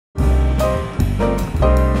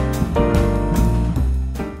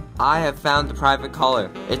I have found the private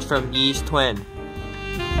caller. It's from Yi's twin.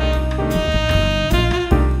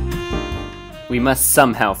 We must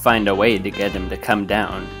somehow find a way to get him to come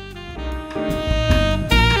down.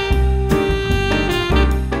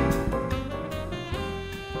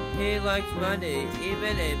 He likes money.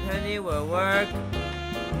 Even a penny will work.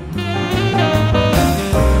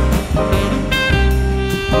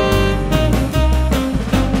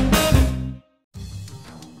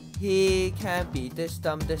 He can't be this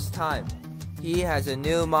dumb this time. He has a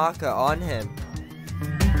new marker on him.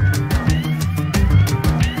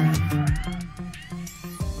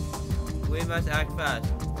 We must act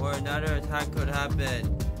fast, or another attack could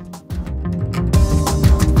happen.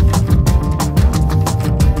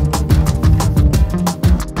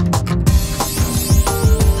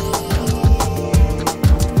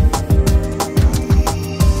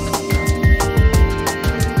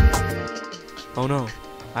 Oh no,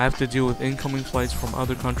 I have to deal with incoming flights from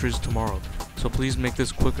other countries tomorrow, so please make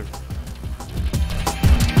this quicker.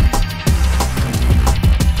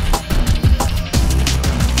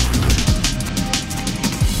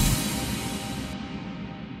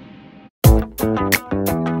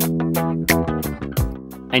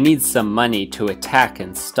 I need some money to attack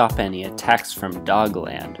and stop any attacks from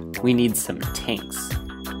Dogland. We need some tanks.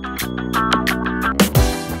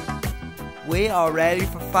 We are ready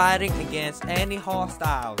for fighting against any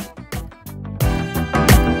hostiles.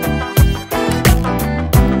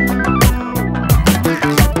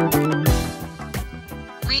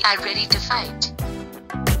 We are ready to fight.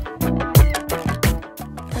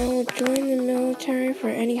 I will join the military for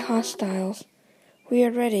any hostiles. We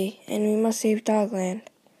are ready, and we must save Dogland.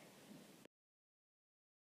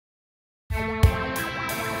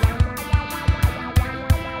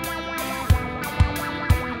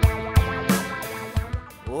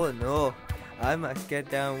 Oh no, I must get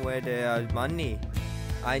down where there is money.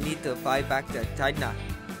 I need to fight back to China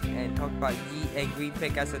and talk about Yi and Green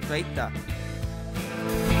Pig as a traitor.